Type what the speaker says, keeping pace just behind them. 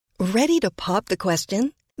Ready to pop the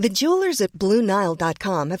question? The jewelers at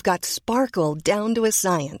BlueNile.com have got sparkle down to a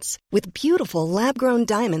science with beautiful lab-grown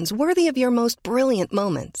diamonds worthy of your most brilliant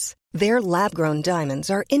moments. Their lab-grown diamonds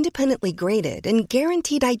are independently graded and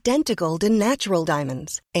guaranteed identical to natural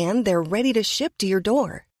diamonds, and they're ready to ship to your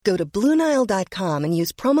door. Go to BlueNile.com and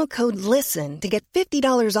use promo code LISTEN to get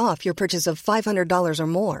 $50 off your purchase of $500 or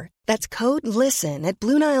more. That's code LISTEN at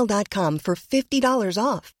BlueNile.com for $50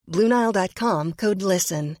 off. BlueNile.com, code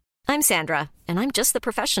LISTEN. I'm Sandra, and I'm just the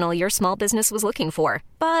professional your small business was looking for.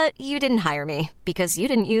 But you didn't hire me because you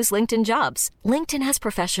didn't use LinkedIn Jobs. LinkedIn has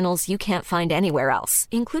professionals you can't find anywhere else,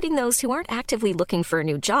 including those who aren't actively looking for a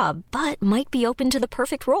new job, but might be open to the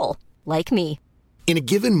perfect role, like me. In a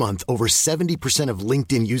given month, over 70% of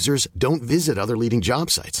LinkedIn users don't visit other leading job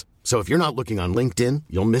sites. So if you're not looking on LinkedIn,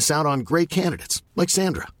 you'll miss out on great candidates like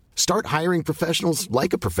Sandra. Start hiring professionals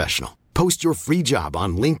like a professional. Post your free job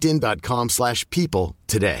on linkedin.com/people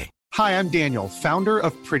today. Hi, I'm Daniel, founder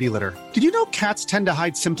of Pretty Litter. Did you know cats tend to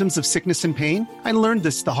hide symptoms of sickness and pain? I learned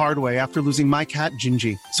this the hard way after losing my cat,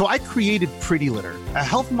 Gingy. So I created Pretty Litter, a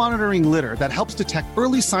health monitoring litter that helps detect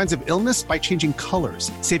early signs of illness by changing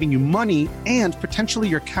colors, saving you money and potentially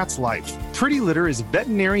your cat's life. Pretty Litter is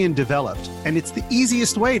veterinarian developed, and it's the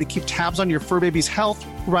easiest way to keep tabs on your fur baby's health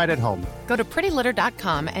right at home. Go to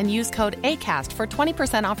prettylitter.com and use code ACAST for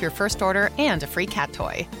 20% off your first order and a free cat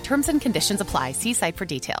toy. Terms and conditions apply. See site for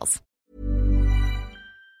details.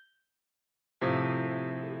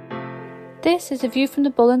 This is a View from the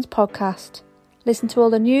Bullens podcast. Listen to all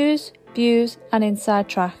the news, views and inside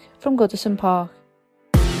track from Goodison Park.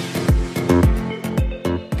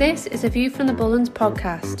 This is a View from the Bullens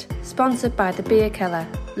podcast, sponsored by the Beer Keller,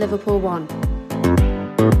 Liverpool 1.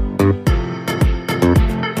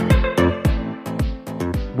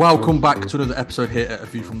 Welcome back to another episode here at A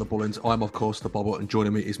View from the Bullens. I'm, of course, the Bobble, and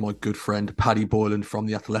joining me is my good friend, Paddy Boyland from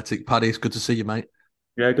The Athletic. Paddy, it's good to see you, mate.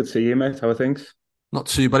 Yeah, good to see you, mate. How are things? Not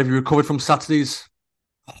too bad. Have you recovered from Saturday's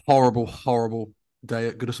horrible day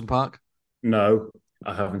at Goodison Park? No,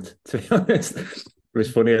 I haven't, to be honest. It was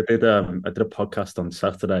funny. I did a podcast on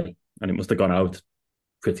Saturday, and it must have gone out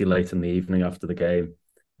pretty late in the evening after the game.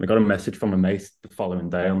 I got a message from a mate the following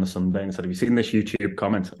day on the Sunday and said, "Have you seen this YouTube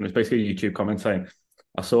comment?" And it was basically a YouTube comment saying,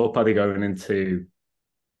 "I saw Paddy going into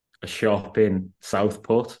a shop in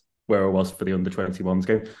Southport where I was for the under-21s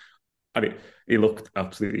game, and he looked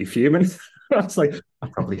absolutely fuming." I was like, I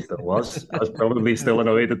probably still was. I was probably still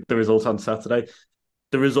annoyed at the result on Saturday.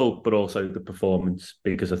 The result, but also the performance,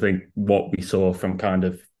 because I think what we saw from kind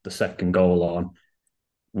of the second goal on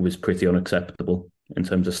was pretty unacceptable in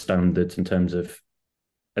terms of standards, in terms of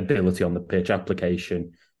ability on the pitch,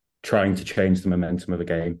 application, trying to change the momentum of a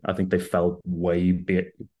game. I think they fell way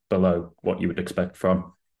below what you would expect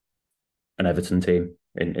from an Everton team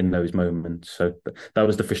in those moments. So that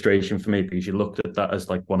was the frustration for me, because you looked at that as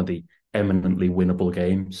like one of the eminently winnable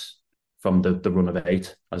games from the run of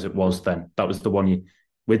 8 as it was then. That was the one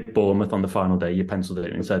with Bournemouth on the final day, you penciled it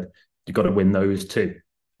in and said, you've got to win those 2,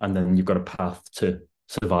 and then you've got a path to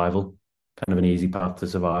survival, kind of an easy path to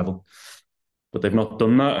survival. But they've not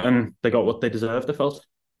done that, and they got what they deserved, I felt.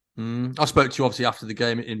 I spoke to you obviously after the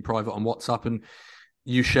game in private on WhatsApp, and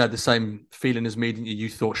you shared the same feeling as me, didn't you? You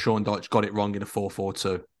thought Sean Dyche got it wrong in a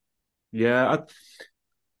 4-4-2. Yeah,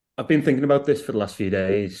 I've been thinking about this for the last few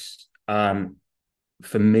days.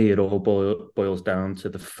 For me, it all boils down to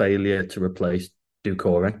the failure to replace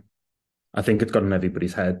Doucouré. I think it's got in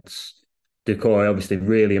everybody's heads. Doucouré, obviously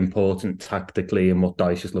really important tactically in what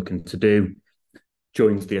Dyche is looking to do.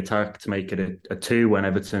 Joins the attack to make it a 2 when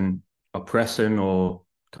Everton are pressing or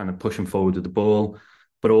kind of pushing forward with the ball.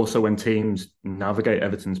 But also when teams navigate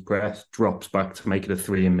Everton's press, drops back to make it a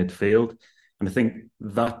 3 in midfield. And I think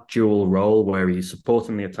that dual role where he's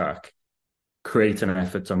supporting the attack, creating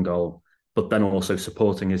efforts on goal, but then also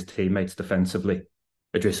supporting his teammates defensively,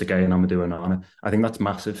 Idrissa Gueye and Amadou Onana, I think that's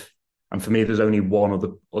massive. And for me, there's only one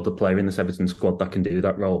other player in this Everton squad that can do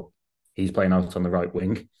that role. He's playing out on the right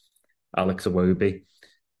wing, Alex Iwobi.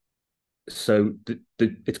 So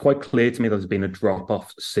it's quite clear to me that there's been a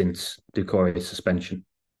drop-off since Doucouré's suspension,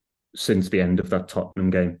 since the end of that Tottenham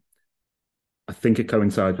game. I think it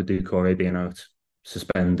coincides with Doucouré being out,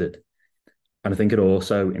 suspended. And I think it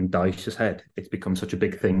also, in Dyche's head, it's become such a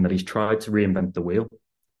big thing that he's tried to reinvent the wheel.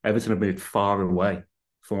 Everton have moved far away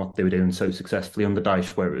from what they were doing so successfully under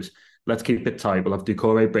Dyche, where it was, let's keep it tight. We'll have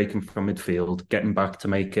Doucouré breaking from midfield, getting back to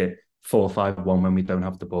make it 4-5-1 when we don't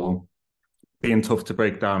have the ball. Being tough to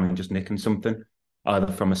break down and just nicking something,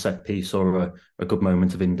 either from a set piece or a good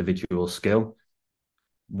moment of individual skill.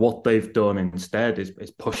 What they've done instead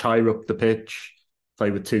is push higher up the pitch,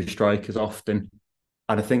 play with 2 strikers often,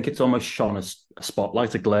 And I think it's almost shone a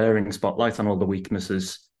spotlight, a glaring spotlight on all the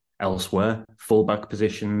weaknesses elsewhere, fullback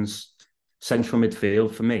positions, central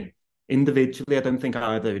midfield for me. Individually, I don't think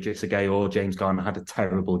either Dyche or James Garner had a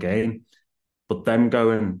terrible game, but them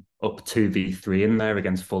going up 2v3 in there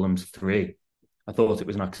against Fulham's 3, I thought it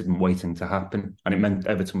was an accident waiting to happen. And it meant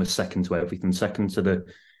Everton was second to everything, second to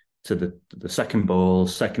the second ball,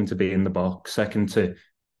 second to be in the box, second to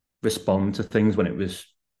respond to things when it was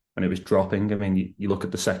dropping. I mean, you look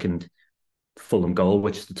at the second Fulham goal,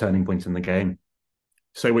 which is the turning point in the game.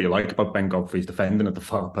 Say what you like about Ben Godfrey's defending at the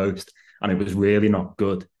far post, and it was really not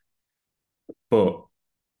good. But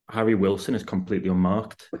Harry Wilson is completely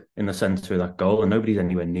unmarked in the centre of that goal, and nobody's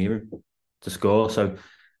anywhere near him to score. So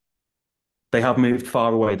they have moved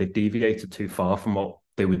far away. They've deviated too far from what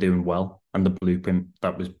they were doing well and the blueprint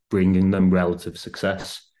that was bringing them relative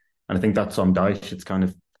success. And I think that's on Dyche. It's kind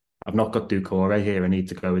of, I've not got Doucouré here. I need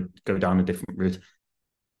to go down a different route.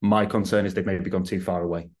 My concern is they've maybe gone too far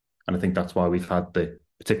away. And I think that's why we've had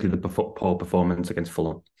particularly the poor performance against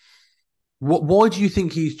Fulham. Why do you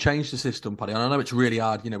think he's changed the system, Paddy? And I know it's really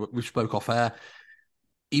hard. You know, we spoke off air.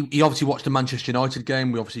 He obviously watched the Manchester United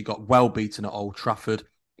game. We obviously got well beaten at Old Trafford.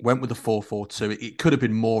 Went with the 4-4-2. It could have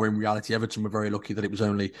been more in reality. Everton were very lucky that it was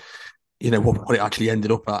only, what it actually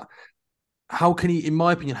ended up at. How can he, in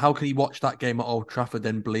my opinion, watch that game at Old Trafford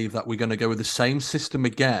then believe that we're going to go with the same system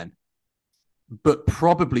again, but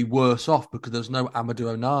probably worse off because there's no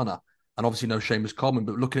Amadou Onana and obviously no Seamus Coleman.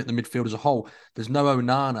 But looking at the midfield as a whole, there's no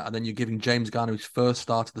Onana, and then you're giving James Garner his first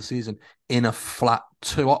start of the season in a flat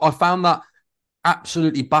 2. I found that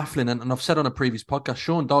absolutely baffling, and I've said on a previous podcast,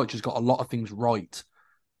 Sean Dyche has got a lot of things right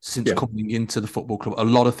since coming into the football club. A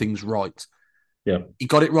lot of things right. Yeah, he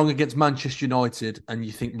got it wrong against Manchester United, and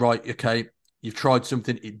you think, right, okay, you've tried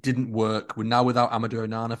something, it didn't work. We're now without Amadou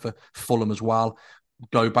Onana for Fulham as well.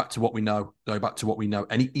 Go back to what we know.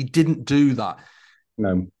 And he didn't do that.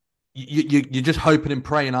 No. You're just hoping and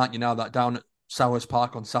praying, aren't you, now that down at Selhurst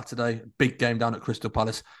Park on Saturday, big game down at Crystal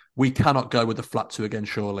Palace, we cannot go with the flat 2 again,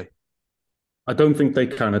 surely. I don't think they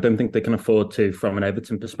can. I don't think they can afford to from an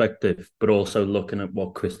Everton perspective, but also looking at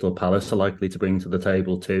what Crystal Palace are likely to bring to the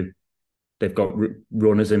table too. They've got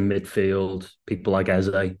runners in midfield, people like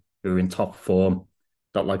Eze, who are in top form,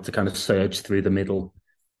 that like to kind of surge through the middle.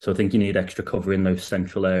 So I think you need extra cover in those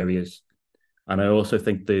central areas. And I also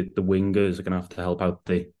think the wingers are going to have to help out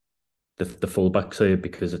the fullbacks here,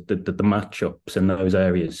 because the matchups in those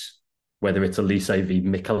areas, whether it's Elise v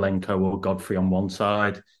Mikalenko or Godfrey on one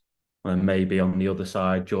side, and maybe on the other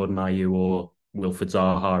side, Jordan Ayew or Wilfred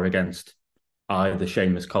Zaha against either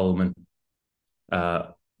Seamus Coleman,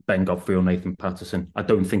 Ben Godfrey or Nathan Patterson. I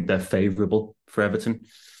don't think they're favourable for Everton.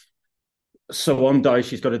 So on Dyche,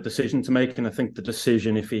 he's got a decision to make, and I think the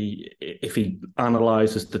decision, if he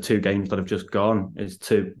analyses the 2 games that have just gone, is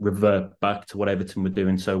to revert back to what Everton were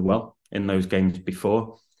doing so well in those games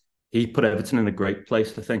before. He put Everton in a great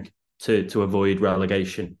place, I think, to avoid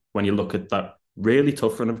relegation. When you look at that really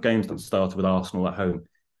tough run of games that started with Arsenal at home,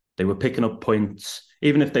 they were picking up points.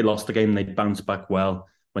 Even if they lost the game, they bounced back well.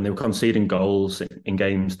 When they were conceding goals in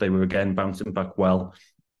games, they were again bouncing back well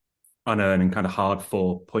and earning kind of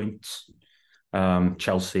hard-fought points.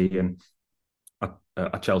 Chelsea and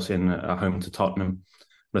at home to Tottenham.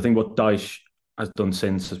 But I think what Dyche has done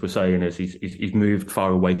since, as we're saying, is he's moved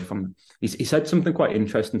far away from. He said something quite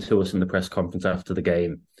interesting to us in the press conference after the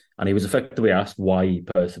game, and he was effectively asked why he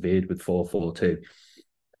persevered with 4-4-2,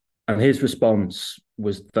 and his response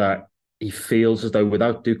was that he feels as though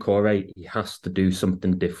without Doucouré, he has to do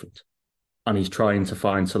something different, and he's trying to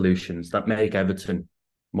find solutions that make Everton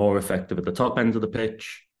more effective at the top end of the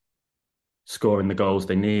pitch, scoring the goals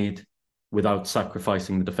they need without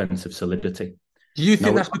sacrificing the defensive solidity. Do you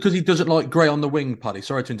think that's because he doesn't like Gray on the wing, Paddy?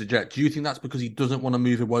 Sorry to interject. Do you think that's because he doesn't want to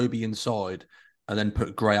move Iwobi inside and then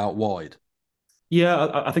put Gray out wide? Yeah,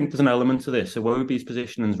 I think there's an element to this. Iwobi's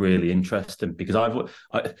positioning is really interesting, because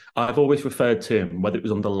I've always referred to him, whether it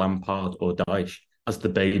was under Lampard or Dyche, as the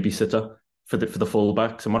babysitter for the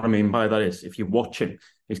fullbacks. And what I mean by that is, if you watch him,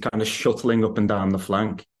 he's kind of shuttling up and down the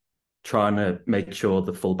flank, trying to make sure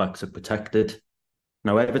the fullbacks are protected.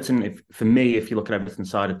 Now, Everton, if you look at Everton's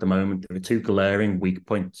side at the moment, there are 2 glaring weak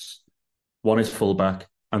points. One is fullback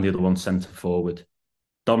and the other one's centre-forward.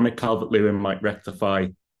 Dominic Calvert-Lewin might rectify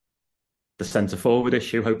the centre-forward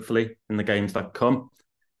issue, hopefully, in the games that come.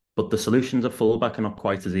 But the solutions at fullback are not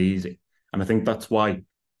quite as easy. And I think that's why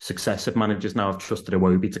successive managers now have trusted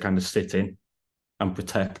Iwobi to kind of sit in and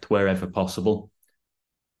protect wherever possible.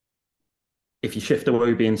 If you shift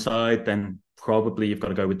Iwobi inside, then probably you've got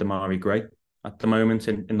to go with Damari Gray at the moment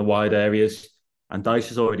in the wide areas. And Dyche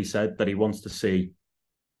has already said that he wants to see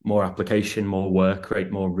more application, more work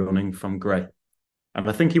rate, more running from Gray. And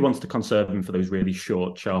I think he wants to conserve him for those really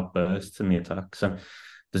short, sharp bursts in the attack. So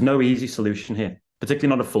there's no easy solution here,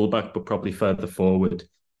 particularly not a fullback, but probably further forward.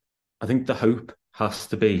 I think the hope has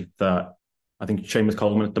to be that I think Seamus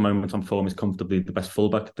Coleman at the moment on form is comfortably the best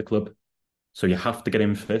fullback at the club. So you have to get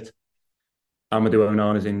him fit. Amadou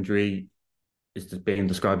Onana's injury is being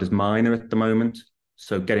described as minor at the moment.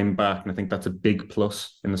 So get him back, and I think that's a big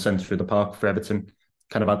plus in the centre of the park for Everton.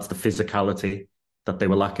 Kind of adds the physicality that they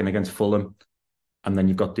were lacking against Fulham. And then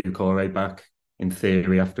you've got Doucouré back, in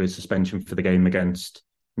theory, after his suspension for the game against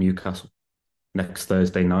Newcastle next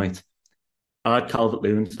Thursday night. Add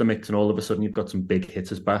Calvert-Lewin to the mix, and all of a sudden you've got some big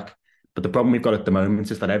hitters back. But the problem we've got at the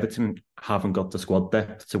moment is that Everton haven't got the squad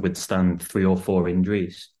depth to withstand 3 or 4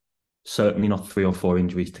 injuries. Certainly not 3 or 4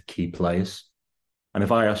 injuries to key players. And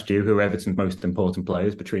if I asked you who are Everton's most important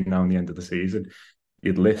players between now and the end of the season,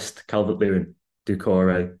 you'd list Calvert-Lewin,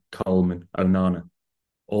 Doucouré, Coleman, Onana.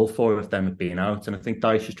 All 4 of them have been out. And I think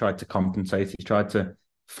Dyche has tried to compensate. He's tried to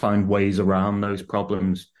find ways around those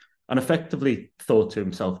problems and effectively thought to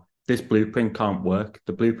himself, this blueprint can't work.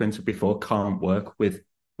 The blueprints of before can't work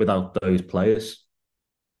without those players.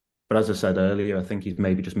 But as I said earlier, I think he's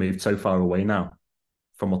maybe just moved so far away now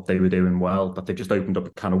from what they were doing well that they've just opened up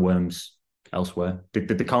a can of worms elsewhere. They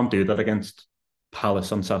can't do that against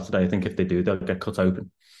Palace on Saturday. I think if they do, they'll get cut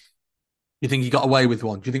open. You think he got away with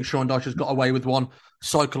one? Do you think Sean Dyche has got away with one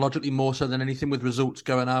psychologically more so than anything, with results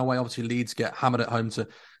going our way? Obviously, Leeds get hammered at home to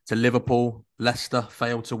Liverpool. Leicester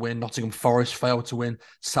failed to win. Nottingham Forest failed to win.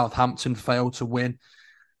 Southampton failed to win.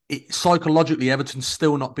 Psychologically, Everton's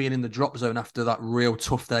still not being in the drop zone after that real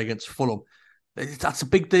tough day against Fulham. That's a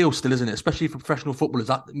big deal still, isn't it? Especially for professional footballers,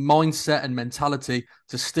 that mindset and mentality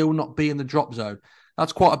to still not be in the drop zone.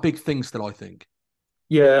 That's quite a big thing still, I think.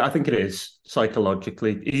 Yeah, I think it is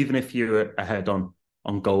psychologically. Even if you're ahead on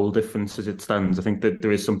goal difference as it stands, I think that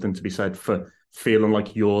there is something to be said for feeling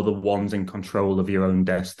like you're the ones in control of your own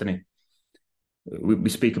destiny. We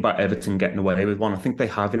speak about Everton getting away with one. I think they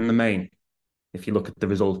have in the main. If you look at the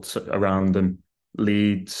results around them,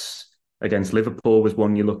 Leeds against Liverpool was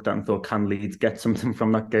one you looked at and thought, can Leeds get something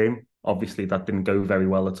from that game? Obviously, that didn't go very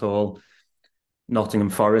well at all. Nottingham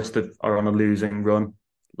Forest are on a losing run.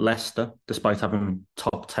 Leicester, despite having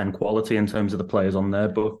top 10 quality in terms of the players on their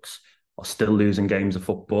books, are still losing games of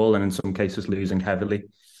football and in some cases losing heavily.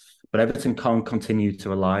 But Everton can't continue to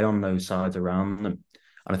rely on those sides around them.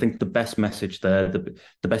 And I think the best message there,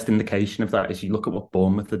 the best indication of that is you look at what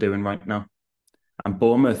Bournemouth are doing right now. And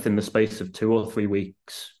Bournemouth, in the space of 2 or 3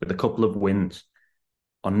 weeks, with a couple of wins,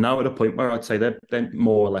 are now at a point where I'd say they're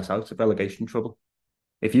more or less out of relegation trouble.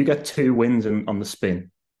 If you get 2 wins on the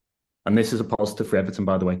spin, and this is a positive for Everton,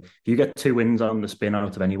 by the way, if you get 2 wins on the spin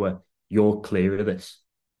out of anywhere, you're clear of this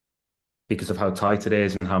because of how tight it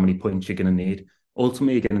is and how many points you're going to need.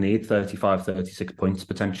 Ultimately, you're going to need 35, 36 points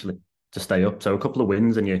potentially to stay up. So a couple of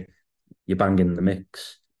wins and you're banging in the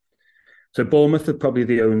mix. So Bournemouth are probably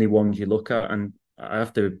the only ones you look at. And I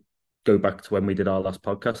have to go back to when we did our last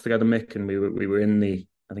podcast together, Mick, and we were in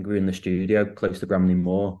the studio close to Bramley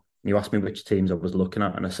Moor. And you asked me which teams I was looking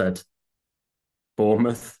at, and I said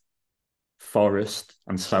Bournemouth, Forest,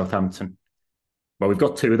 and Southampton. Well, we've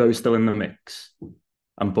got 2 of those still in the mix,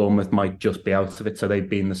 and Bournemouth might just be out of it, so they've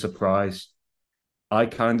been the surprise. I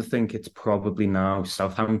kind of think it's probably now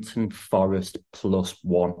Southampton, Forest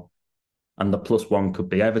 +1. And the +1 could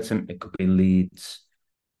be Everton, it could be Leeds,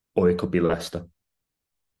 or it could be Leicester.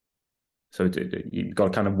 So you've got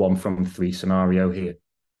a kind of 1 from 3 scenario here.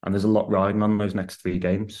 And there's a lot riding on those next 3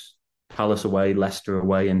 games. Palace away, Leicester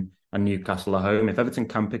away, and Newcastle at home. If Everton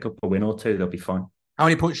can pick up a win or 2, they'll be fine. How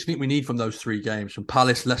many points do you think we need from those 3 games? From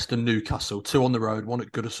Palace, Leicester, Newcastle, 2 on the road, 1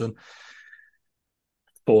 at Goodison.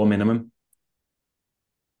 4 minimum.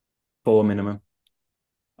 4 minimum.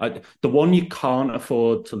 The one you can't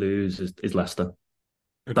afford to lose is Leicester.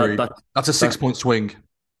 Agreed. That's a 6-point swing.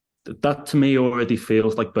 That to me already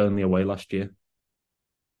feels like Burnley away last year,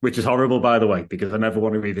 which is horrible, by the way, because I never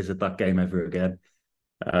want to revisit that game ever again.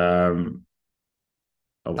 That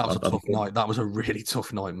was a tough night. That was a really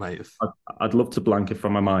tough night, mate. I'd love to blank it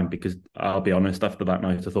from my mind because I'll be honest, after that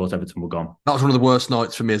night, I thought Everton were gone. That was one of the worst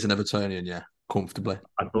nights for me as an Evertonian, yeah, comfortably.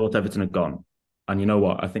 I thought Everton had gone. And you know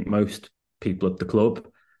what? I think most people at the club,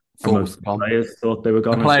 most players thought they were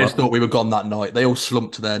gone. The players thought we were gone that night. They all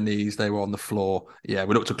slumped to their knees. They were on the floor. Yeah,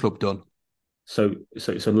 we looked a club done. So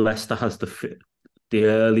Leicester has the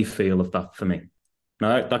early feel of that for me.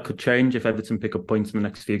 Now, that could change if Everton pick up points in the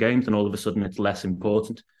next few games and all of a sudden it's less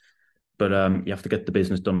important. But you have to get the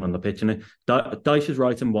business done on the pitch. And Dyche is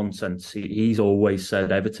right in one sense. He's always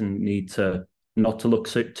said Everton need to not to look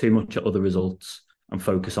too much at other results and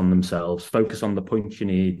focus on themselves, focus on the points you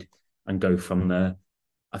need and go from there.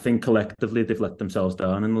 I think collectively they've let themselves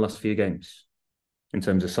down in the last few games in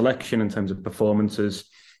terms of selection, in terms of performances.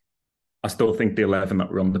 I still think the 11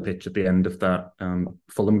 that were on the pitch at the end of that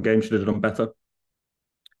Fulham game should have done better.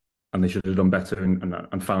 And they should have done better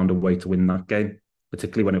and found a way to win that game,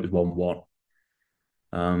 particularly when it was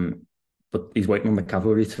 1-1. But he's waiting on the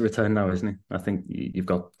cavalry to return now, isn't he? I think you've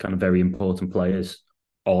got kind of very important players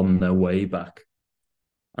on their way back.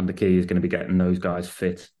 And the key is going to be getting those guys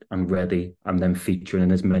fit and ready and then featuring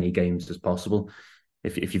in as many games as possible.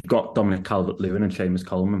 If you've got Dominic Calvert-Lewin and Seamus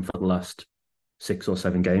Coleman for the last 6 or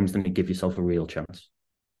 7 games, then you give yourself a real chance.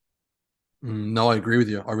 No, I agree with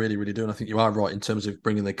you. I really, really do. And I think you are right in terms of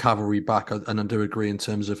bringing the cavalry back. And I do agree in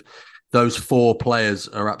terms of those 4 players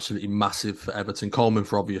are absolutely massive for Everton. Coleman,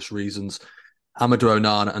 for obvious reasons. Amadou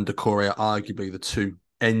Onana and Doucouré are arguably the 2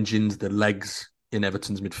 engines, the legs in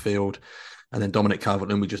Everton's midfield. And then Dominic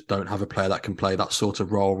Calvert-Lewin, we just don't have a player that can play that sort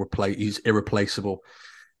of role. He's irreplaceable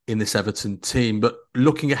in this Everton team. But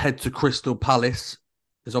looking ahead to Crystal Palace,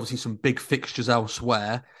 there's obviously some big fixtures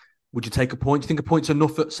elsewhere. Would you take a point? Do you think a point's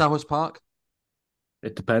enough at Selhurst Park?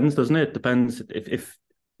 It depends, doesn't it? It depends. If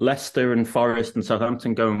Leicester and Forest and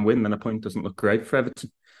Southampton go and win, then a point doesn't look great for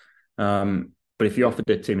Everton. But if you offered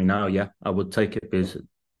it to me now, yeah, I would take it because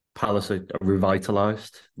Palace are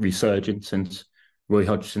revitalised, resurgent since Roy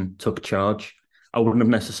Hodgson took charge. I wouldn't have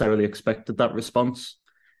necessarily expected that response,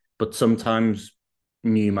 but sometimes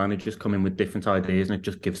new managers come in with different ideas and it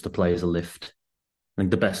just gives the players a lift. I think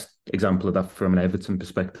the best example of that from an Everton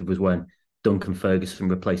perspective was when Duncan Ferguson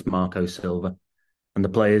replaced Marco Silva. And the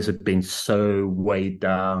players had been so weighed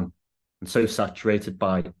down and so saturated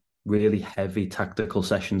by really heavy tactical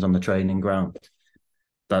sessions on the training ground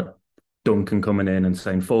that Duncan coming in and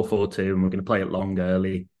saying 4-4-2 and we're going to play it long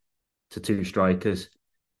early to 2 strikers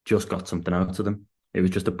just got something out of them. It was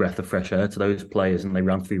just a breath of fresh air to those players and they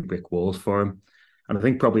ran through brick walls for him. And I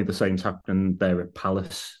think probably the same's happening there at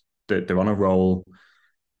Palace. They're on a roll.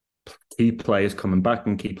 Key players coming back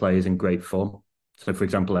and key players in great form. So, for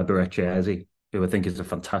example, Eberechi Eze, who I think is a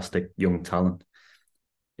fantastic young talent,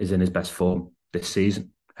 is in his best form this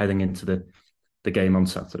season, heading into the game on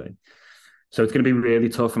Saturday. So it's going to be really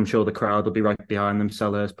tough. I'm sure the crowd will be right behind them.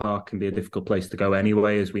 Selhurst Park can be a difficult place to go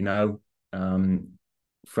anyway, as we know.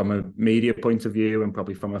 From a media point of view and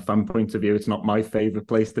probably from a fan point of view, it's not my favourite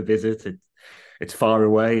place to visit. It's far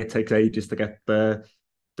away. It takes ages to get there.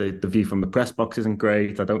 The view from the press box isn't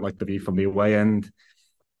great. I don't like the view from the away end.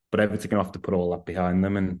 But Everton going to have to put all that behind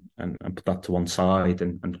them and put that to one side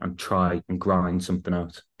and try and grind something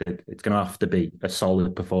out. It's going to have to be a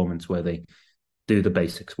solid performance where they do the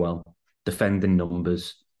basics well, defend in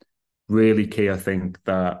numbers. Really key, I think,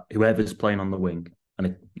 that whoever's playing on the wing,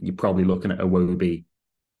 and you're probably looking at Iwobi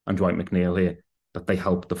and Dwight McNeil here, that they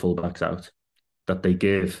help the fullbacks out, that they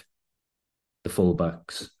give the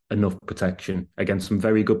fullbacks enough protection against some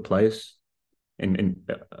very good players in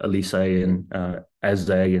Elise and Eze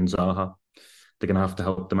and Zaha. They're going to have to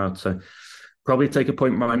help them out. So probably take a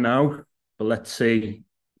point right now, but let's see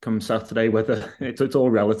come Saturday whether it's all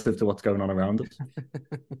relative to what's going on around us.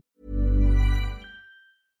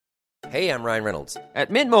 Hey, I'm Ryan Reynolds. At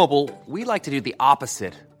Mint Mobile, we like to do the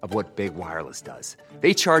opposite of what Big Wireless does.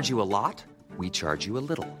 They charge you a lot. We charge you a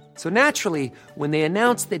little. So naturally, when they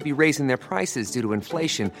announced they'd be raising their prices due to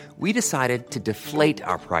inflation, we decided to deflate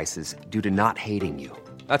our prices due to not hating you.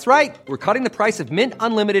 That's right. We're cutting the price of Mint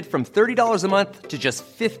Unlimited from $30 a month to just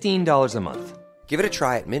 $15 a month. Give it a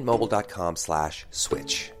try at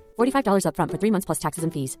mintmobile.com/switch. $45 up front for 3 months plus taxes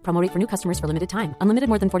and fees. Promo rate for new customers for limited time. Unlimited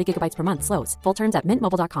more than 40 gigabytes per month slows. Full terms at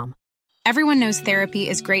mintmobile.com. Everyone knows therapy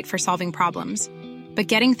is great for solving problems. But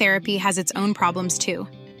getting therapy has its own problems too.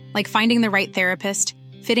 Like finding the right therapist,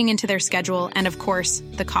 fitting into their schedule, and of course,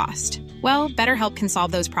 the cost. Well, BetterHelp can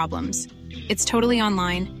solve those problems. It's totally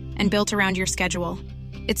online and built around your schedule.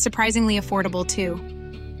 It's surprisingly affordable too.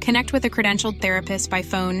 Connect with a credentialed therapist by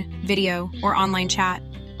phone, video, or online chat,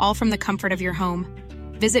 all from the comfort of your home.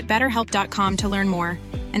 Visit BetterHelp.com to learn more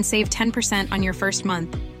and save 10% on your first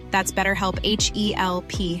month. That's BetterHelp,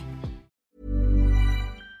 H-E-L-P.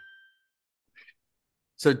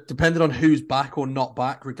 So depending on who's back or not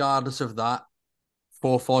back, regardless of that,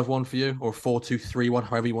 4-5-1 for you or 4-2-3-1,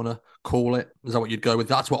 however you want to call it. Is that what you'd go with?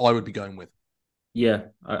 That's what I would be going with. Yeah,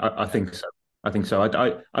 I think so. I think so.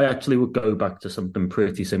 I actually would go back to something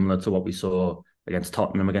pretty similar to what we saw against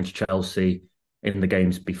Tottenham, against Chelsea in the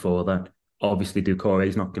games before that. Obviously, Doucouré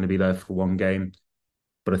is not going to be there for one game,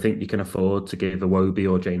 but I think you can afford to give Iwobi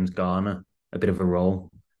or James Garner a bit of a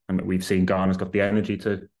role. And we've seen Garner's got the energy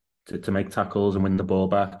to make tackles and win the ball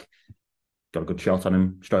back. Got a good shot on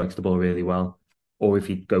him, strikes the ball really well. or if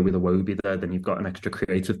you go with Iwobi there, then you've got an extra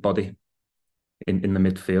creative body in the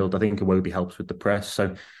midfield. I think Iwobi helps with the press.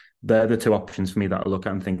 So they're the two options for me that I look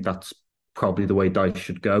at and think that's probably the way Dyche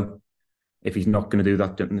should go. If he's not going to do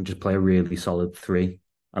that, then just play a really solid three.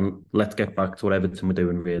 And let's get back to what Everton were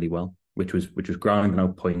doing really well, which was grinding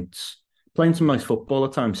out points, playing some nice football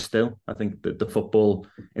at times still. I think that the football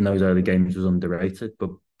in those early games was underrated,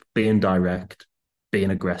 but being direct,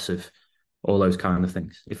 being aggressive, all those kind of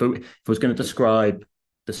things. If I was going to describe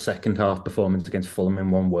the second half performance against Fulham in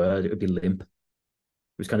one word, it would be limp. It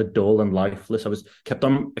was kind of dull and lifeless. I kept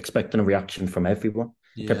on expecting a reaction from everyone.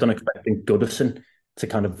 Yeah. Kept on expecting Goodison to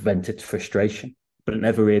kind of vent its frustration, but it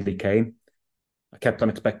never really came. I kept on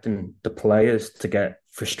expecting the players to get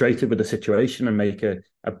frustrated with the situation and make a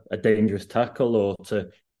dangerous tackle, or to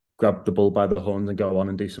grab the bull by the horns and go on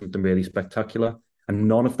and do something really spectacular. And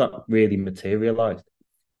none of that really materialised.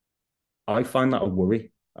 I find that a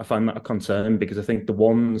worry. I find that a concern, because I think the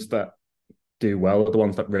ones that do well are the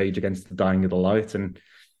ones that rage against the dying of the light. And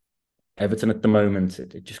Everton at the moment,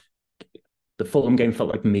 the Fulham game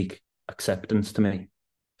felt like meek acceptance to me.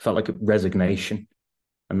 Felt like resignation.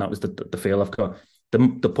 And that was the feel I've got.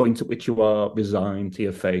 The point at which you are resigned to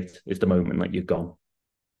your fate is the moment that you're gone.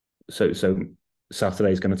 So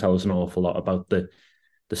Saturday is going to tell us an awful lot about the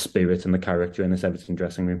spirit and the character in this Everton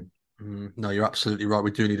dressing room. No, you're absolutely right. We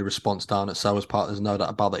do need a response down at Selhurst Park. There's no doubt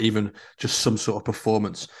about that. Even just some sort of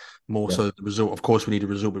performance, more so the result. Of course, we need a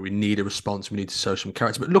result, but we need a response. We need to show some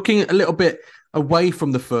character. But looking a little bit away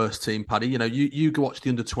from the first team, Paddy, you go watch the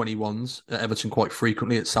under-21s at Everton quite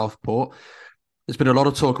frequently at Southport. There's been a lot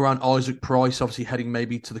of talk around Isaac Price, obviously heading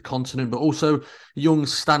maybe to the continent, but also young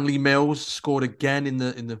Stanley Mills scored again in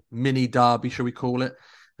the mini derby, shall we call it?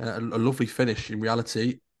 A lovely finish in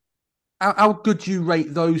reality. How good do you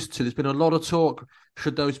rate those two? There's been a lot of talk.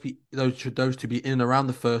 Should those two be in and around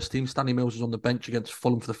the first team? Stanley Mills was on the bench against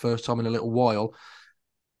Fulham for the first time in a little while.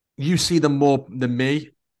 You see them more than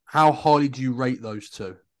me. How highly do you rate those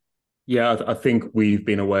two? Yeah, I think we've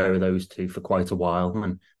been aware of those two for quite a while.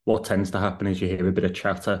 And what tends to happen is you hear a bit of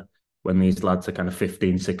chatter when these lads are kind of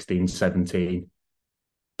 15, 16, 17.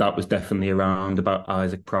 That was definitely around about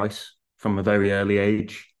Isaac Price from a very early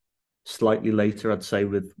age. Slightly later, I'd say,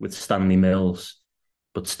 with Stanley Mills.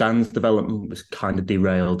 But Stan's development was kind of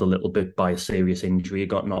derailed a little bit by a serious injury he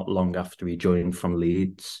got not long after he joined from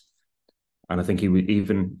Leeds. And I think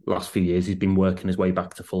even last few years, he's been working his way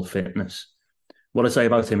back to full fitness. What I say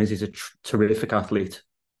about him is he's a terrific athlete.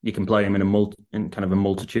 You can play him in kind of a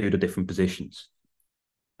multitude of different positions.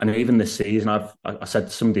 And even this season, I said to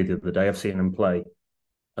somebody the other day, I've seen him play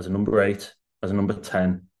as a number 8, as a number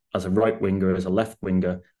 10, as a right winger, as a left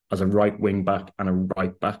winger, as a right wing back and a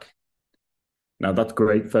right back. Now, that's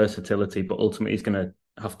great versatility, but ultimately he's going to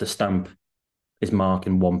have to stamp his mark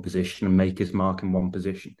in one position and make his mark in one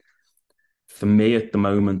position. For me, at the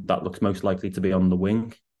moment, that looks most likely to be on the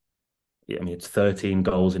wing. I mean, it's 13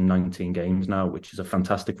 goals in 19 games now, which is a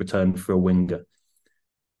fantastic return for a winger.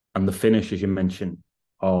 And the finish, as you mentioned,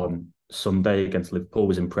 on Sunday against Liverpool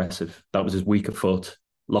was impressive. That was his weaker foot,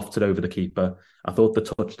 lofted over the keeper. I thought the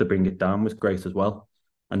touch to bring it down was great as well.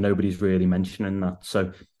 And nobody's really mentioning that.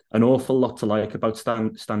 So an awful lot to like about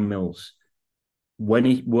Stan Mills. When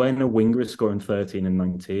a winger is scoring 13 and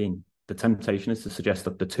 19, the temptation is to suggest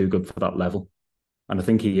that they're too good for that level. And I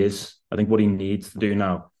think he is. I think what he needs to do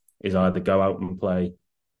now is either go out and play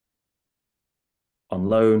on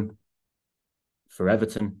loan for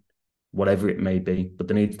Everton, whatever it may be, but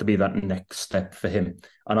there needs to be that next step for him.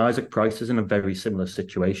 And Isaac Price is in a very similar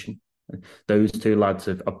situation. Those two lads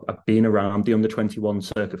have been around the under-21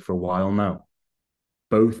 circuit for a while now,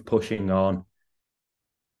 both pushing on.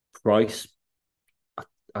 Price,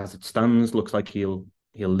 as it stands, looks like he'll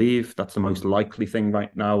leave. That's the most likely thing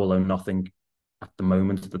right now, although nothing at the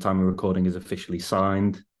moment, at the time of recording, is officially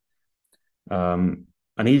signed.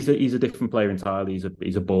 And he's a different player entirely.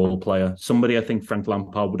 He's a ball player. Somebody I think Frank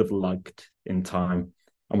Lampard would have liked in time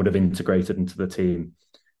and would have integrated into the team.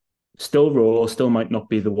 Still raw, still might not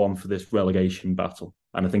be the one for this relegation battle.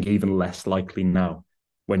 And I think even less likely now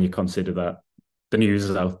when you consider that the news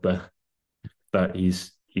is out there that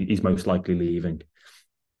he's most likely leaving.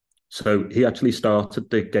 So he actually started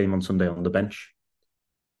the game on Sunday on the bench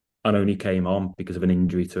and only came on because of an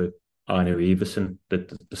injury to Einar Iversen,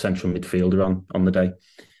 the central midfielder on the day.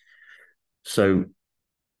 So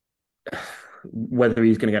whether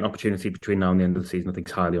he's going to get an opportunity between now and the end of the season, I think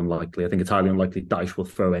it's highly unlikely. I think it's highly unlikely Dyche will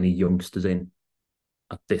throw any youngsters in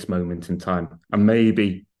at this moment in time. And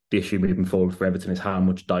maybe the issue moving forward for Everton is how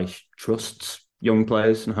much Dyche trusts young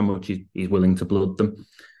players and how much he's willing to blood them.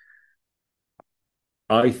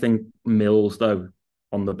 I think Mills, though,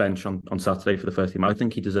 on the bench on Saturday for the first team, I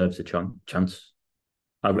think he deserves a chance.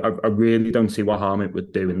 I really don't see what harm it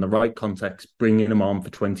would do in the right context, bringing him on for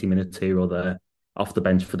 20 minutes here or there off the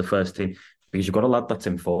bench for the first team, because you've got a lad that's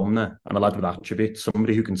in form there and a lad with attributes,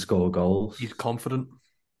 somebody who can score goals. He's confident.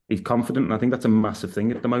 And I think that's a massive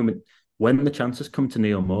thing at the moment. When the chances come to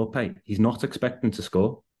Neil Maupay, he's not expecting to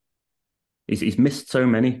score. He's missed so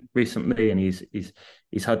many recently, and he's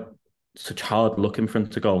had such hard luck in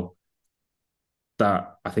front of goal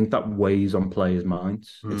that I think that weighs on players'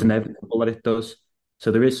 minds. It's inevitable that it does.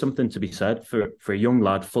 So there is something to be said for a young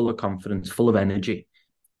lad full of confidence, full of energy,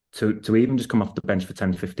 to even just come off the bench for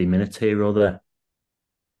 10, 15 minutes here or there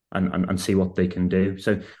and see what they can do.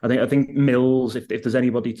 So I think Mills, if there's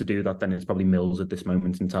anybody to do that, then it's probably Mills at this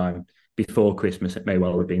moment in time. Before Christmas, it may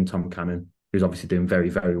well have been Tom Cannon, who's obviously doing very,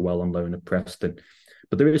 very well on loan at Preston.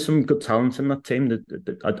 But there is some good talent in that team.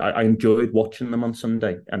 I enjoyed watching them on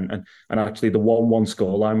Sunday. And actually, the 1-1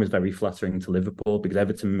 scoreline was very flattering to Liverpool, because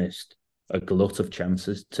Everton missed a glut of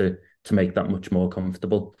chances to make that much more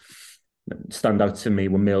comfortable. Stand out to me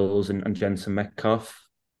were Mills and Jensen Metcalfe.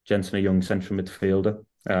 Jensen, a young central midfielder.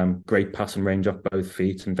 Great passing range off both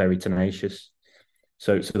feet and very tenacious.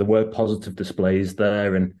 So there were positive displays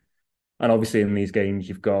there. And obviously in these games,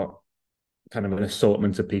 you've got kind of an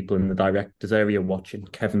assortment of people in the directors area watching.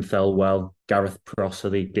 Kevin Thelwell, Gareth Prosser,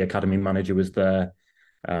 the academy manager, was there.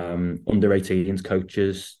 Under 18s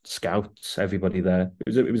coaches, scouts, everybody there.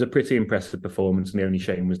 It was a pretty impressive performance, and the only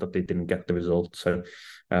shame was that they didn't get the result. So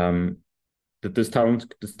there's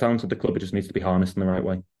talent at the club. It just needs to be harnessed in the right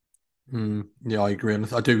way. Yeah, I agree.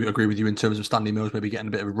 And I do agree with you in terms of Stanley Mills maybe getting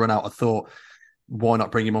a bit of a run out. I thought, why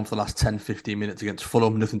not bring him on for the last 10, 15 minutes against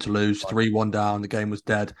Fulham? Nothing to lose. 3-1 down. The game was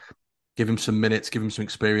dead. Give him some minutes, give him some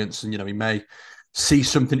experience. And, he may see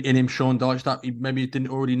something in him, Sean Dyche, that he maybe didn't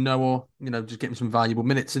already know, or, just get him some valuable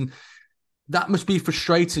minutes. And that must be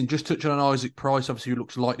frustrating. Just touching on Isaac Price, obviously, who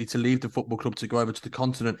looks likely to leave the football club to go over to the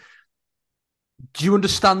continent. Do you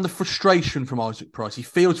understand the frustration from Isaac Price? He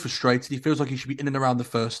feels frustrated. He feels like he should be in and around the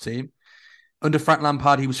first team. Under Frank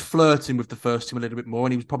Lampard, he was flirting with the first team a little bit more,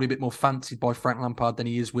 and he was probably a bit more fancied by Frank Lampard than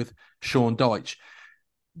he is with Sean Dyche.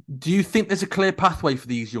 Do you think there's a clear pathway for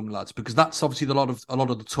these young lads? Because that's obviously a lot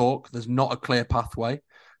of the talk. There's not a clear pathway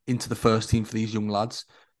into the first team for these young lads.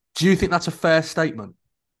 Do you think that's a fair statement?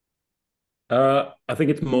 I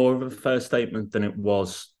think it's more of a fair statement than it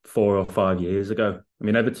was 4 or 5 years ago. I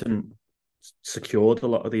mean, Everton secured a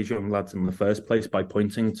lot of these young lads in the first place by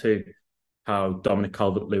pointing to how Dominic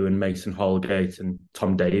Calvert-Lewin, Mason Holgate and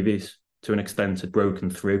Tom Davies, to an extent, had broken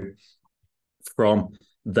through from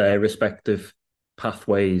their respective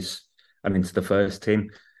pathways and into the first team.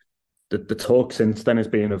 The talk since then has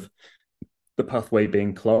been of the pathway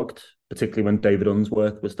being clogged, particularly when David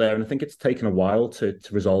Unsworth was there. And I think it's taken a while to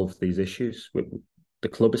resolve these issues. The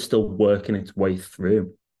club is still working its way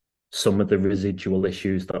through some of the residual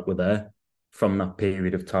issues that were there from that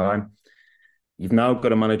period of time. You've now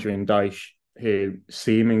got a manager in Dyche who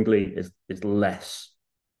seemingly is less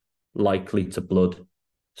likely to blood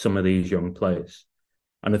some of these young players.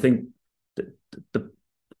 And I think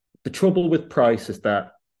the trouble with Price is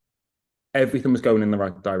that everything was going in the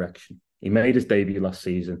right direction. He made his debut last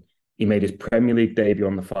season. He made his Premier League debut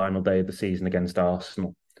on the final day of the season against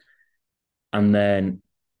Arsenal. And then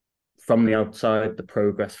from the outside, the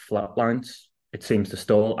progress flatlines. It seems to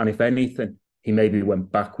stall. And if anything, he maybe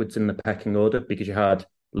went backwards in the pecking order, because you had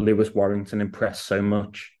Lewis Warrington impress so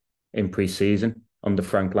much in pre-season under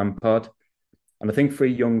Frank Lampard. And I think for a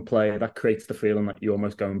young player, that creates the feeling that you're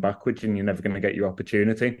almost going backwards and you're never going to get your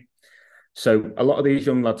opportunity. So a lot of these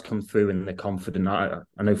young lads come through and they're confident. I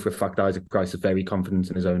know for a fact Isaac Price is very confident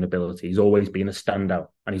in his own ability. He's always been a standout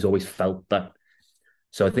and he's always felt that.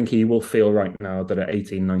 So I think he will feel right now that at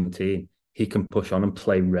 18, 19, he can push on and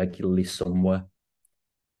play regularly somewhere.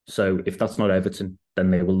 So if that's not Everton, then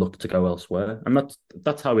they will look to go elsewhere. And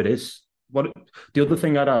that's how it is. The other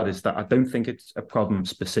thing I'd add is that I don't think it's a problem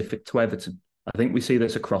specific to Everton. I think we see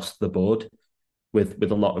this across the board with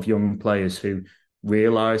a lot of young players who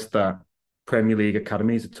realise that Premier League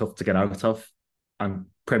academies are tough to get out of and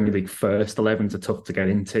Premier League first 11s are tough to get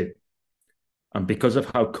into. And because of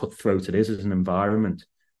how cutthroat it is as an environment,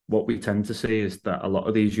 what we tend to see is that a lot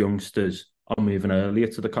of these youngsters are moving earlier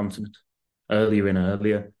to the continent, earlier and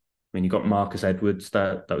earlier. I mean, you got Marcus Edwards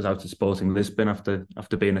that was out at Sporting Lisbon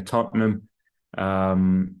after being at Tottenham.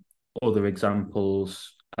 Other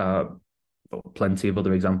examples, plenty of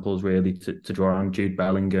other examples really to draw on: Jude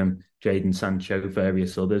Bellingham, Jadon Sancho,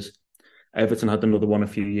 various others. Everton had another one a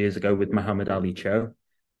few years ago with Mohamed Ali Cho,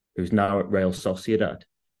 who's now at Real Sociedad.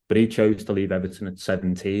 But he chose to leave Everton at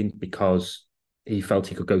 17 because he felt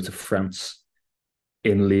he could go to France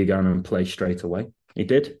in Ligue 1 and play straight away. He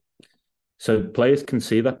did. So players can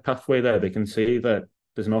see that pathway there. They can see that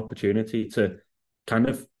there's an opportunity to kind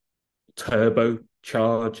of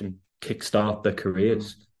turbocharge and kickstart their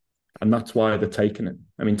careers. And that's why they're taking it.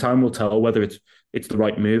 I mean, time will tell whether it's the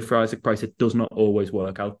right move for Isaac Price. It does not always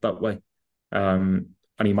work out that way.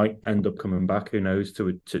 And he might end up coming back, who knows,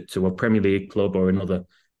 to a Premier League club or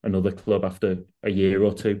another club after a year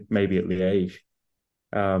or two, maybe at Liège.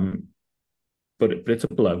 But it's a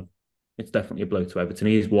blow. It's definitely a blow to Everton.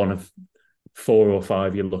 He's one of 4 or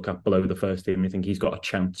 5 you look at below the first team. You think he's got a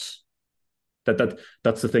chance.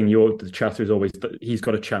 That's the thing. The chatter is always that he's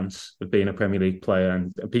got a chance of being a Premier League player,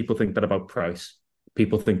 and people think that about Price.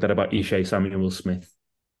 People think that about Ishe Samuel-Smith,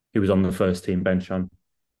 who was on the first team bench on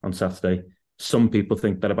Saturday. Some people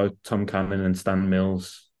think that about Tom Cannon and Stan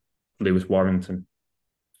Mills, Lewis Warrington.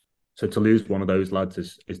 So to lose one of those lads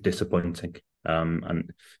is disappointing.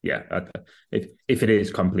 And yeah, if it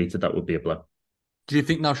is completed, that would be a blow. Do you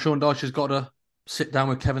think now Sean Dyche has got to sit down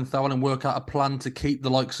with Kevin Thowell and work out a plan to keep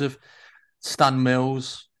the likes of Stan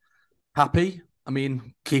Mills happy? I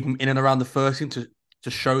mean, keep them in and around the first team to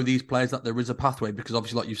show these players that there is a pathway, because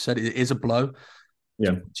obviously, like you've said, it is a blow.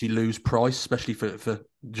 Yeah, to lose Price, especially for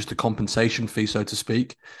just a compensation fee, so to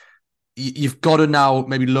speak. You've got to now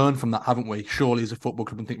maybe learn from that, haven't we? Surely, as a football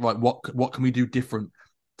club, and think, right, what can we do different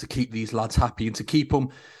to keep these lads happy and to keep them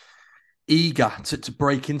eager to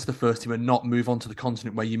break into the first team and not move on to the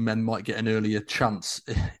continent where you men might get an earlier chance?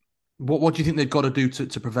 What do you think they've got to do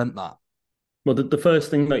to prevent that? Well, the first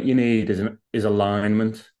thing that you need is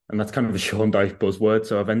alignment. And that's kind of a Sean Dyche buzzword.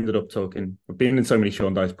 So I've been in so many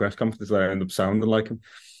Sean Dyche press conferences that I end up sounding like him,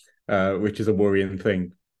 which is a worrying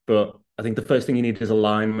thing. But I think the first thing you need is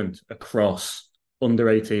alignment across under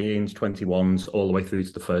 18s, 21s, all the way through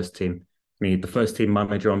to the first team. You need the first team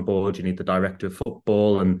manager on board. You need the director of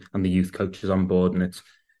football and the youth coaches on board. And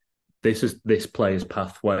this is this player's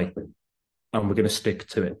pathway. And we're going to stick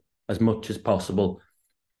to it as much as possible.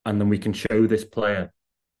 And then we can show this player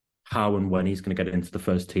how and when he's going to get into the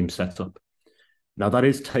first team setup. Now, that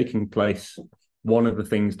is taking place. One of the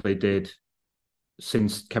things they did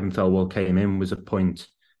since Kevin Thelwell came in was appoint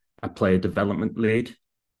a player development lead,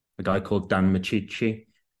 a guy called Dan Machici,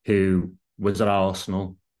 who was at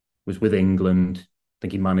Arsenal, was with England. I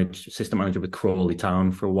think he managed assistant manager with Crawley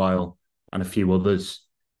Town for a while, and a few others.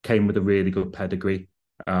 Came with a really good pedigree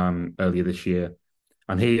earlier this year.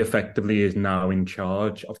 And he effectively is now in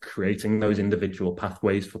charge of creating those individual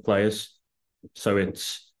pathways for players. So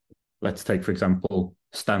let's take, for example,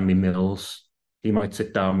 Stanley Mills. He might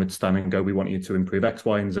sit down with Stan and go, we want you to improve X,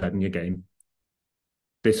 Y, and Z in your game.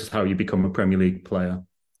 This is how you become a Premier League player.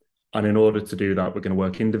 And in order to do that, we're going to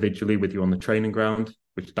work individually with you on the training ground,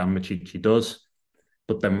 which Dan Machici does.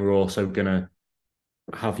 But then we're also going to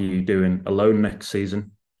have you doing a loan next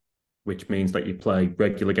season, which means that you play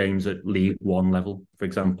regular games at League One level, for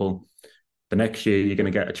example. The next year, you're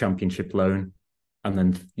going to get a championship loan. And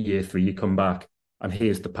then year 3, you come back. And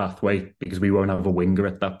here's the pathway, because we won't have a winger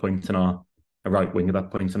at that point a right wing at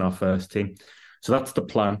that point in our first team. So that's the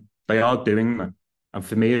plan. They are doing that. And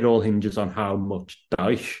for me, it all hinges on how much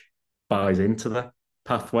Dyche buys into that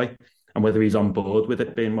pathway and whether he's on board with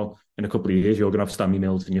it being, well, in a couple of years, you're going to have Stanley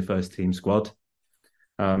Mills in your first team squad.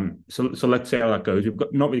 So let's see how that goes. We've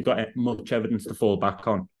not really got much evidence to fall back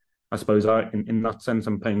on. I suppose in that sense,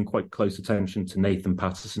 I'm paying quite close attention to Nathan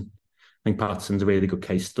Patterson. I think Patterson's a really good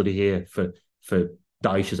case study here for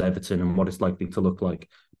Dyche's Everton and what it's likely to look like.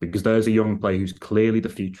 Because there's a young player who's clearly the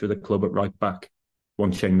future of the club at right back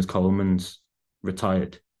once Seamus Coleman's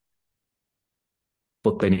retired.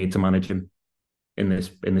 But they need to manage him in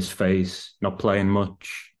this phase, not playing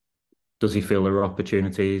much. Does he feel there are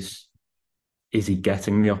opportunities? Is he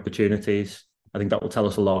getting the opportunities? I think that will tell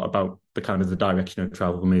us a lot about the kind of the direction of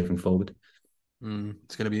travel moving forward.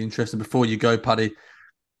 It's going to be interesting. Before you go, Paddy,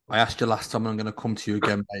 I asked you last time, and I'm going to come to you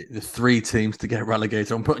again, mate. The 3 teams to get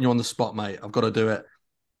relegated. I'm putting you on the spot, mate. I've got to do it.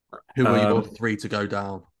 Who are your 3 to go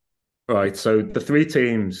down? Right, so the 3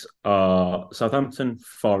 teams are Southampton,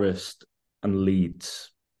 Forest, and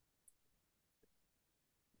Leeds.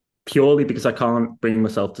 Purely because I can't bring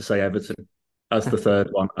myself to say Everton as the third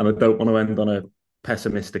one, and I don't want to end on a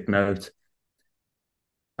pessimistic note.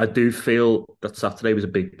 I do feel that Saturday was a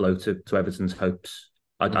big blow to Everton's hopes.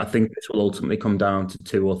 I think this will ultimately come down to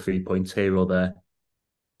 2 or 3 points here or there.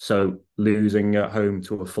 So losing at home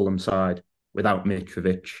to a Fulham side without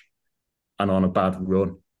Mitrovic and on a bad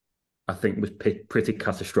run, I think was pretty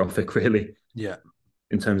catastrophic, really. Yeah.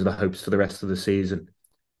 In terms of the hopes for the rest of the season.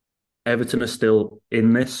 Everton are still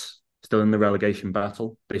in the relegation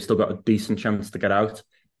battle. They've still got a decent chance to get out,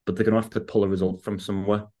 but they're going to have to pull a result from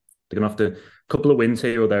somewhere. They're going to have a couple of wins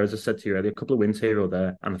here or there, as I said to you earlier, a couple of wins here or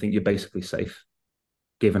there, and I think you're basically safe,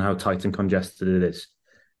 given how tight and congested it is.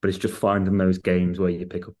 But it's just finding those games where you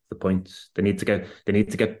pick up the points. They need to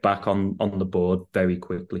get back on the board very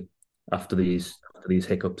quickly after these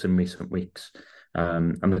hiccups in recent weeks.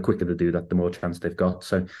 And the quicker they do that, the more chance they've got.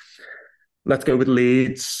 So let's go with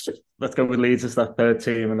Leeds. Let's go with Leeds as that third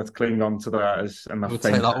team, and let's cling on to that We'll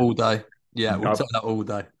take that all day. Yeah, we'll take that all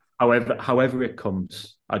day. However it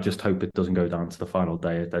comes, I just hope it doesn't go down to the final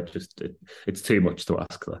day. It's too much to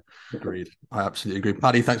ask there. Agreed. I absolutely agree.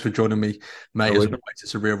 Paddy, thanks for joining me, mate. As always,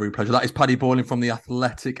 it's a real pleasure. That is Paddy Boyland from The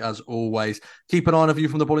Athletic, as always. Keep an eye on a view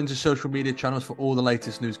from the Boyland's social media channels for all the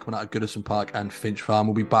latest news coming out of Goodison Park and Finch Farm.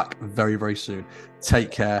 We'll be back very, very soon.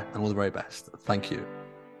 Take care and all the very best. Thank you.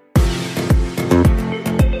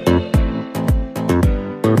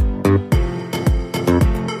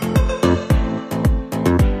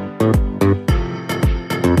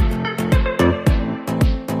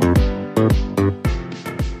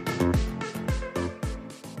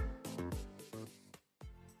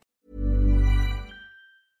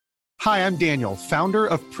 Hi, I'm Daniel, founder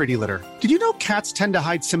of Pretty Litter. Did you know cats tend to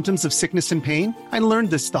hide symptoms of sickness and pain? I learned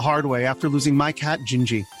this the hard way after losing my cat,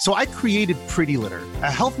 Gingy. So I created Pretty Litter,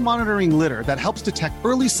 a health monitoring litter that helps detect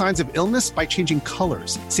early signs of illness by changing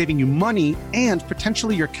colors, saving you money and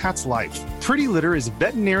potentially your cat's life. Pretty Litter is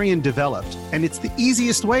veterinarian developed, and it's the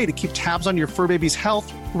easiest way to keep tabs on your fur baby's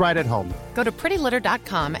health right at home. Go to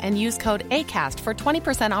prettylitter.com and use code ACAST for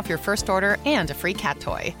 20% off your first order and a free cat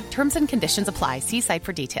toy. Terms and conditions apply. See site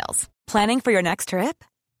for details. Planning for your next trip?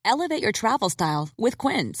 Elevate your travel style with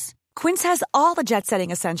Quince. Quince has all the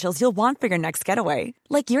jet-setting essentials you'll want for your next getaway,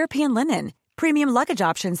 like European linen, premium luggage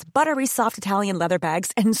options, buttery soft Italian leather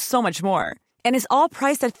bags, and so much more. And is all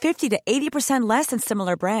priced at 50 to 80% less than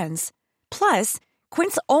similar brands. Plus,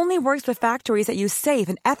 Quince only works with factories that use safe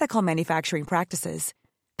and ethical manufacturing practices.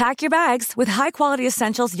 Pack your bags with high-quality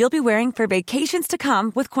essentials you'll be wearing for vacations to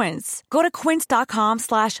come with Quince. Go to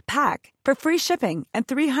quince.com/pack for free shipping and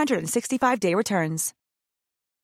 365-day returns.